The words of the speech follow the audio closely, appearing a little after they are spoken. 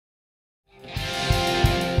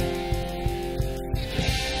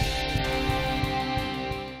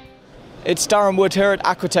It's Darren Wood here at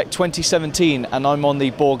Aquatech 2017 and I'm on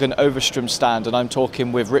the Borg Overström stand and I'm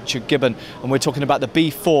talking with Richard Gibbon and we're talking about the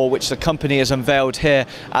B4 which the company has unveiled here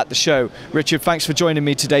at the show. Richard, thanks for joining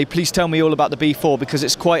me today. Please tell me all about the B4 because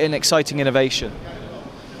it's quite an exciting innovation.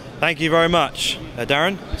 Thank you very much,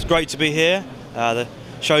 Darren. It's great to be here. The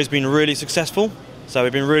show's been really successful, so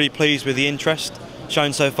we've been really pleased with the interest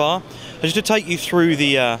shown so far. Just to take you through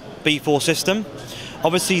the B4 system,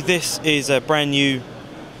 obviously this is brand new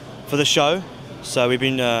for the show, so we've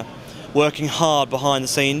been working hard behind the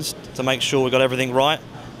scenes to make sure we got everything right.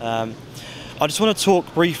 I just want to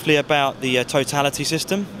talk briefly about the totality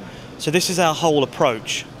system. So this is our whole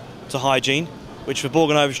approach to hygiene, which for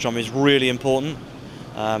Borg Overstro is really important,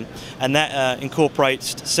 and that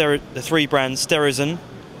incorporates the three brands Sterizen,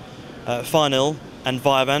 Finil and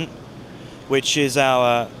Vivant, which is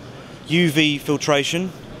our UV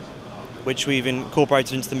filtration, which we've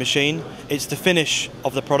incorporated into the machine. It's the finish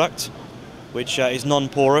of the product, which is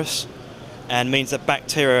non-porous and means that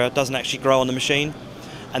bacteria doesn't actually grow on the machine.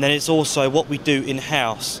 And then it's also what we do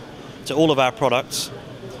in-house to all of our products,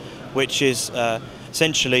 which is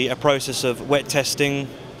essentially a process of wet testing,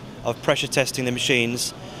 of pressure testing the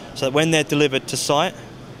machines, so that when they're delivered to site,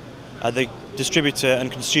 the distributor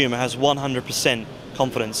and consumer has 100%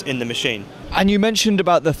 confidence in the machine. And you mentioned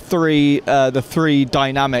about the three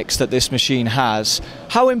dynamics that this machine has.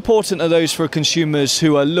 How important are those for consumers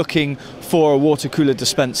who are looking for a water cooler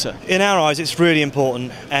dispenser? In our eyes, it's really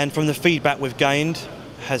important, and from the feedback we've gained,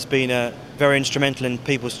 has been very instrumental in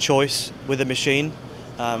people's choice with the machine.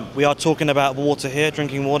 We are talking about water here,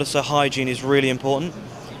 drinking water, so hygiene is really important,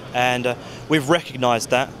 and we've recognised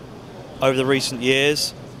that over the recent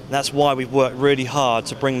years. And that's why we've worked really hard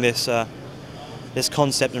to bring this this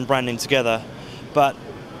concept and branding together. But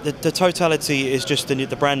the totality is just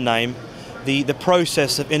the brand name. The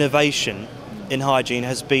process of innovation in hygiene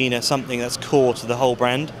has been something that's core to the whole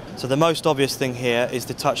brand. So the most obvious thing here is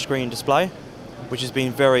the touchscreen display, which has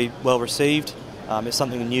been very well received. It's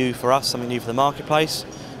something new for us, something new for the marketplace.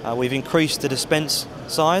 We've increased the dispense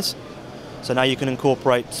size, so now you can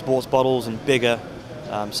incorporate sports bottles and bigger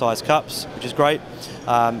size cups, which is great.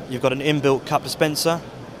 You've got an inbuilt cup dispenser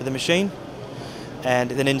with the machine,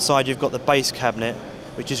 and then inside you've got the base cabinet,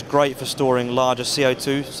 which is great for storing larger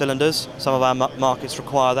CO2 cylinders. Some of our markets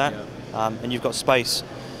require that, and you've got space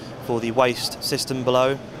for the waste system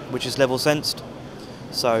below, which is level sensed.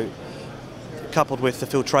 So coupled with the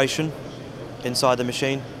filtration inside the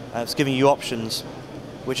machine, it's giving you options,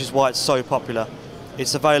 which is why it's so popular.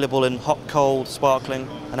 It's available in hot, cold, sparkling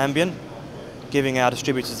and ambient, giving our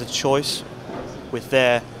distributors a choice with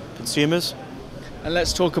their consumers. And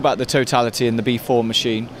let's talk about the totality in the B4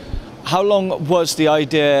 machine. How long was the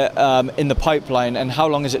idea in the pipeline and how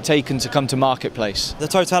long has it taken to come to marketplace? The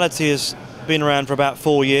totality has been around for about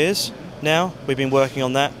 4 years now. We've been working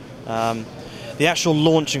on that. The actual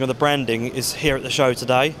launching of the branding is here at the show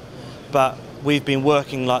today, but we've been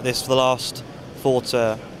working like this for the last 4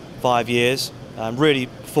 to 5 years, really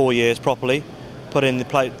 4 years properly, putting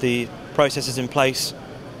the processes in place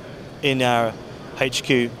in our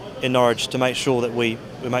HQ in Norwich to make sure that we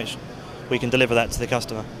can deliver that to the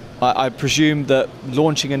customer. I presume that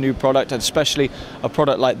launching a new product, and especially a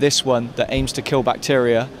product like this one that aims to kill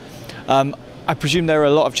bacteria, I presume there are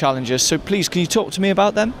a lot of challenges, so please can you talk to me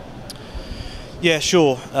about them? Yeah,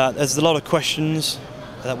 sure. There's a lot of questions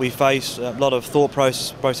that we face, a lot of thought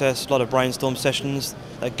process, a lot of brainstorm sessions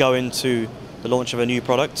that go into the launch of a new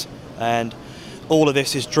product, and all of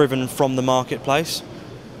this is driven from the marketplace.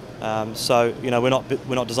 So you know, we're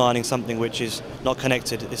not designing something which is not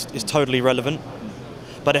connected. It's totally relevant,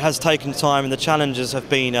 but it has taken time, and the challenges have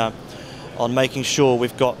been on making sure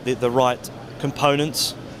we've got the right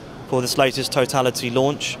components for this latest totality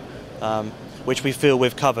launch, which we feel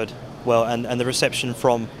we've covered well, and the reception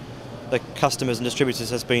from the customers and distributors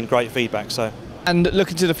has been great feedback. So. And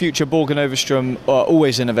looking to the future, Borg Overstro are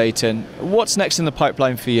always innovating. What's next in the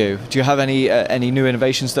pipeline for you? Do you have any new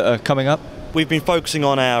innovations that are coming up? We've been focusing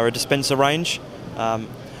on our dispenser range. One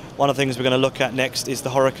of the things we're going to look at next is the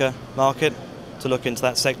HoReCa market, to look into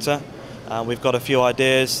that sector. We've got a few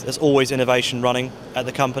ideas. There's always innovation running at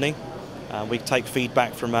the company. We take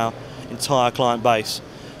feedback from our entire client base.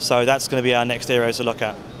 So that's going to be our next area to look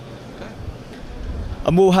at.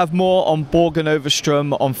 And we'll have more on Borg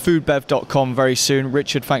Overstro on foodbev.com very soon.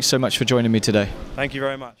 Richard, thanks so much for joining me today. Thank you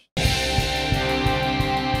very much.